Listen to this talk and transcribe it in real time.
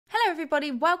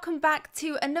everybody, welcome back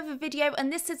to another video,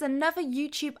 and this is another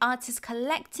YouTube artist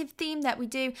collective theme that we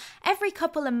do every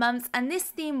couple of months, and this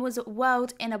theme was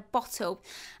World in a Bottle.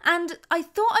 And I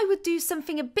thought I would do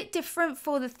something a bit different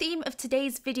for the theme of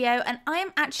today's video, and I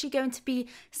am actually going to be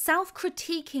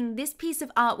self-critiquing this piece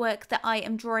of artwork that I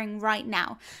am drawing right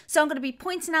now. So I'm going to be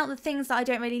pointing out the things that I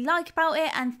don't really like about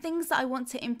it and things that I want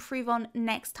to improve on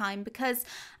next time, because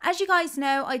as you guys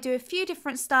know, I do a few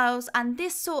different styles, and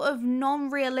this sort of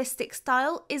non-realistic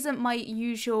style isn't my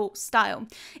usual style.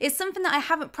 It's something that I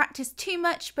haven't practiced too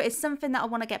much, but it's something that I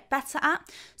want to get better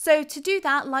at. So to do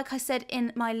that, like I said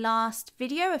in my last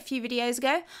video, a few videos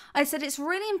ago, I said it's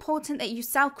really important that you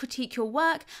self-critique your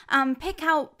work and pick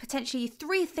out potentially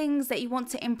 3 things that you want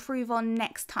to improve on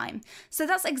next time. So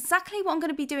that's exactly what I'm going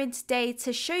to be doing today,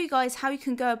 to show you guys how you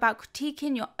can go about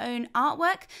critiquing your own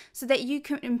artwork so that you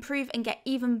can improve and get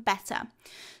even better.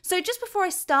 So just before I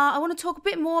start, I want to talk a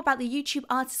bit more about the YouTube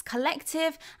Artist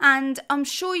Collective, and I'm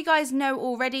sure you guys know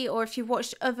already, or if you've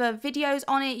watched other videos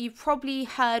on it, you've probably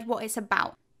heard what it's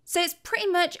about. So it's pretty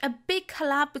much a big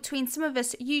collab between some of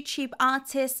us YouTube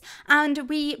artists, and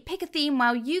we pick a theme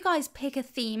while you guys pick a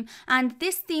theme, and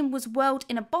this theme was World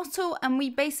in a Bottle, and we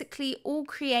basically all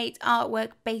create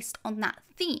artwork based on that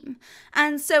theme.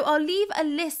 And so I'll leave a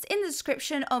list in the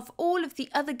description of all of the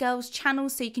other girls'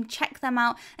 channels so you can check them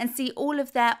out and see all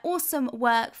of their awesome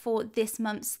work for this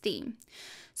month's theme.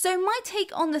 So my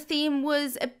take on the theme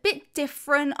was a bit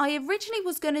different. I originally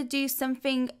was going to do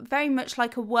something very much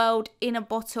like a world in a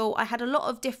bottle. I had a lot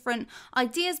of different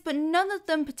ideas, but none of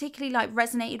them particularly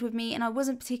resonated with me, and I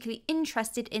wasn't particularly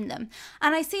interested in them.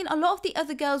 And I seen a lot of the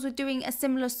other girls were doing a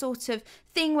similar sort of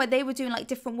thing where they were doing like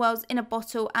different worlds in a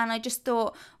bottle, and I just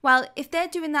thought, well, if they're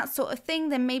doing that sort of thing,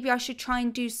 then maybe I should try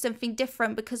and do something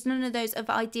different, because none of those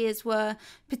other ideas were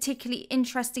particularly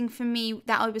interesting for me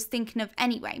that I was thinking of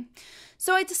anyway.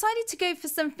 So I decided to go for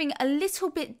something a little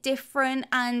bit different,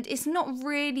 and it's not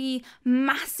really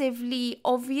massively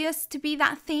obvious to be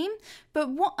that theme, but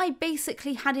what I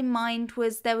basically had in mind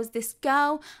was there was this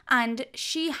girl, and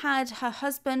she had her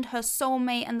husband, her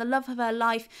soulmate, and the love of her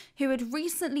life, who had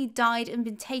recently died and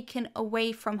been taken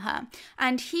away from her,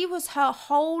 and he was her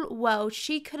whole world.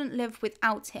 She couldn't live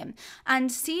without him,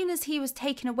 and seeing as he was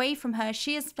taken away from her,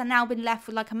 she has now been left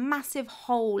with like a massive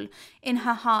hole in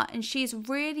her heart, and she's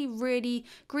really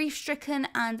grief-stricken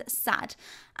and sad.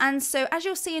 And so, as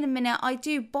you'll see in a minute, I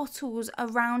do bottles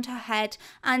around her head,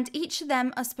 and each of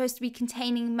them are supposed to be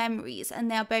containing memories,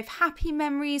 and they are both happy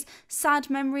memories, sad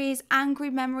memories, angry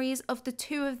memories of the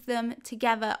two of them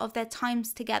together, of their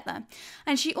times together.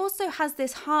 And she also has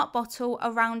this heart bottle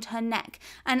around her neck,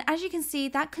 and as you can see,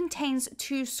 that contains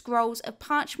 2 scrolls of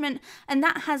parchment, and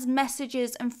that has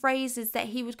messages and phrases that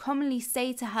he would commonly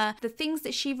say to her, the things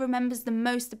that she remembers the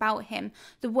most about him,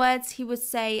 the words he would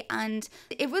say. And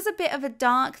it was a bit of a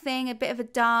dark thing, a bit of a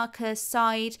darker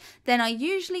side than I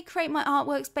usually create my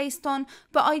artworks based on,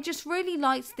 but I just really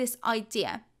liked this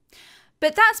idea.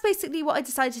 But that's basically what I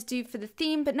decided to do for the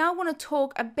theme. But now I want to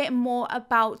talk a bit more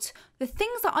about the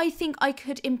things that I think I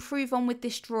could improve on with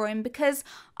this drawing, because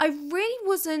I really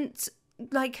wasn't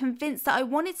convinced that I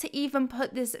wanted to even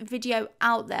put this video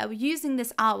out there using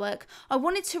this artwork. I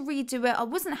wanted to redo it. I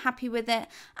wasn't happy with it,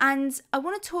 and I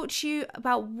want to talk to you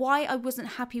about why I wasn't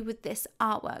happy with this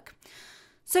artwork.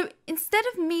 So instead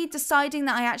of me deciding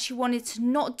that I actually wanted to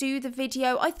not do the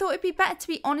video, I thought it'd be better to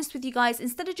be honest with you guys.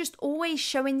 Instead of just always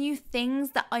showing you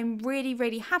things that I'm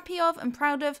really happy of and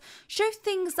proud of, show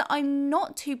things that I'm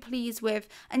not too pleased with,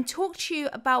 and talk to you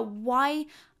about why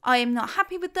I am not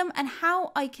happy with them and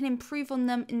how I can improve on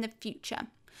them in the future.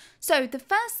 So the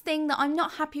first thing that I'm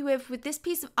not happy with this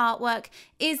piece of artwork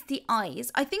is the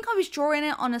eyes. I think I was drawing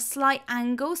it on a slight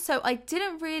angle, so I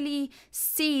didn't really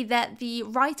see that the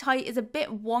right eye is a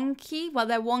bit wonky. Well,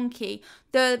 they're wonky.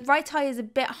 The right eye is a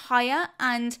bit higher,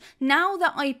 and now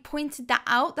that I pointed that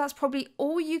out, that's probably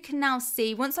all you can now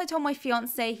see. Once I told my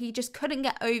fiance, he just couldn't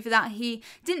get over that. He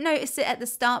didn't notice it at the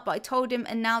start, but I told him,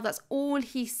 and now that's all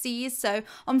he sees. So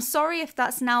I'm sorry if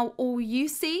that's now all you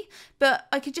see, but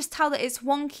I could just tell that it's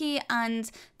wonky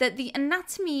and that the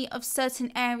anatomy of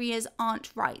certain areas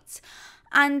aren't right.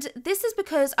 And this is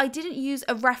because I didn't use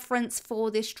a reference for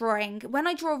this drawing. When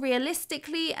I draw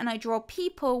realistically and I draw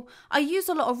people, I use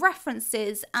a lot of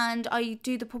references, and I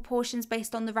do the proportions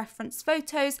based on the reference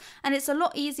photos, and it's a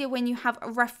lot easier when you have a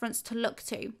reference to look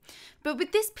to. But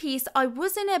with this piece, I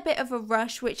was in a bit of a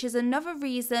rush, which is another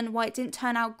reason why it didn't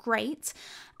turn out great.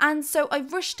 And so I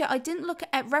rushed it. I didn't look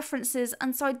at references,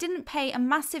 and so I didn't pay a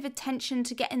massive attention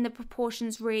to getting the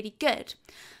proportions really good.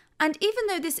 And even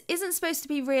though this isn't supposed to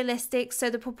be realistic, so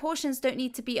the proportions don't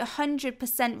need to be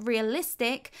 100%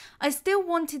 realistic, I still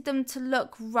wanted them to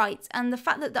look right. And the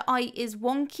fact that the eye is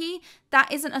wonky,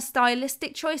 that isn't a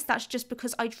stylistic choice, that's just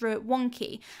because I drew it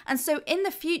wonky. And so in the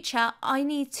future, I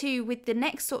need to, with the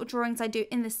next sort of drawings I do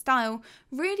in this style,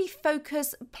 really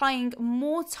focus applying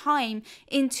more time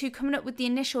into coming up with the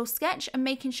initial sketch and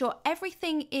making sure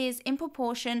everything is in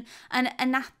proportion and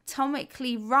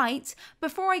anatomically right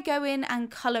before I go in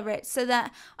and colour it, so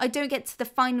that I don't get to the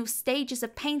final stages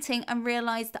of painting and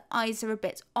realise the eyes are a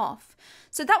bit off.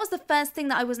 So that was the first thing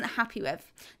that I wasn't happy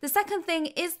with. The second thing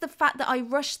is the fact that I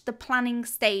rushed the planning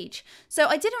stage. So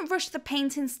I didn't rush the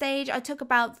painting stage. I took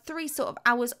about 3 sort of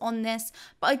hours on this,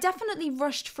 but I definitely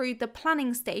rushed through the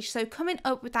planning stage. So coming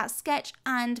up with that sketch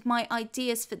and my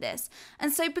ideas for this.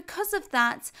 And so because of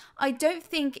that, I don't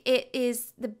think it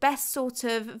is the best sort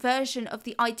of version of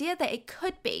the idea that it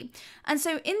could be. And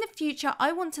so in the future,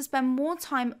 I want to spend more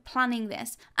time planning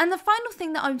this. And the final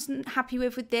thing that I'm happy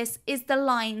with this is the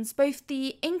lines, both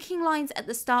the inking lines at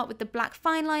the start with the black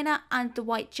fine liner and the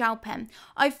white gel pen.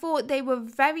 I thought they were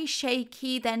very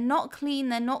shaky, they're not clean,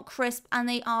 they're not crisp, and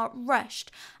they are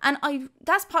rushed. And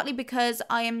that's partly because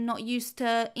I am not used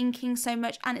to inking so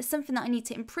much, and it's something that I need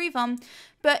to improve on.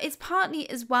 But it's partly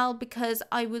as well because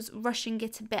I was rushing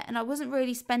it a bit and I wasn't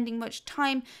really spending much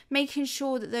time making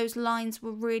sure that those lines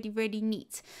were really, really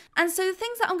neat. And so the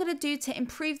things that I'm going to do to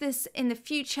improve this in the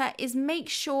future is make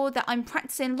sure that I'm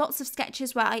practicing lots of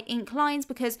sketches where I ink lines,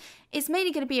 because it's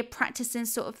mainly going to be a practicing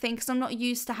sort of thing, because I'm not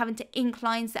used to having to ink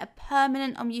lines that are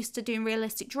permanent. I'm used to doing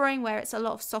realistic drawing where it's a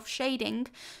lot of soft shading.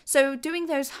 So doing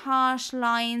those harsh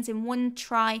lines in one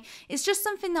try is just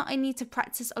something that I need to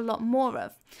practice a lot more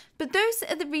of. But those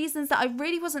are the reasons that I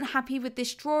really wasn't happy with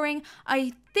this drawing.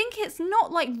 I think it's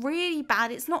not like really bad,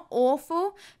 it's not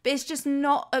awful, but it's just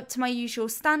not up to my usual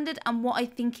standard and what I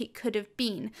think it could have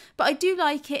been. But I do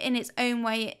like it in its own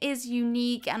way, it is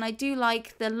unique, and I do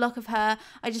like the look of her.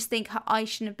 I just think her eye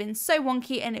shouldn't have been so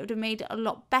wonky and it would have made it a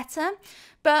lot better.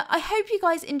 But I hope you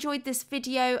guys enjoyed this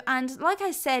video, and like I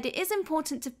said, it is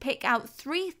important to pick out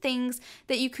 3 things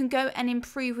that you can go and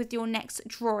improve with your next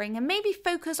drawing, and maybe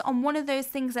focus on one of those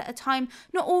things at a time,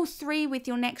 not all 3 with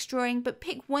your next drawing, but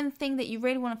pick one thing that you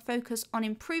really want to focus on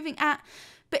improving at.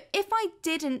 But if I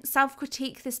didn't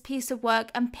self-critique this piece of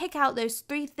work and pick out those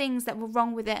 3 things that were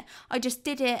wrong with it, I just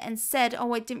did it and said,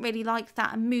 oh, I didn't really like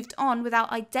that, and moved on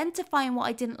without identifying what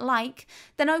I didn't like,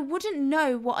 then I wouldn't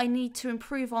know what I need to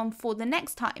improve on for the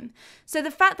next time. So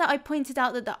the fact that I pointed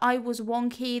out that the eye was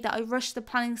wonky, that I rushed the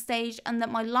planning stage, and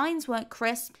that my lines weren't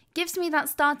crisp, gives me that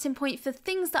starting point for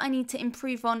things that I need to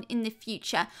improve on in the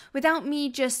future, without me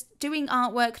just doing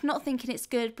artwork, not thinking it's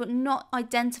good, but not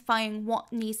identifying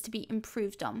what needs to be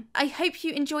improved on. I hope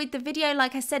you enjoyed the video.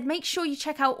 Like I said, make sure you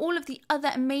check out all of the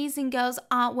other amazing girls'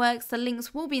 artworks. The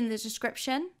links will be in the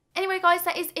description. Anyway guys,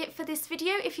 that is it for this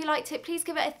video. If you liked it, please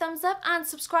give it a thumbs up and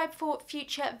subscribe for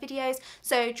future videos,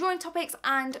 so drawing topics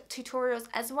and tutorials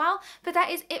as well. But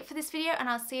that is it for this video, and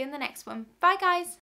I'll see you in the next one. Bye guys!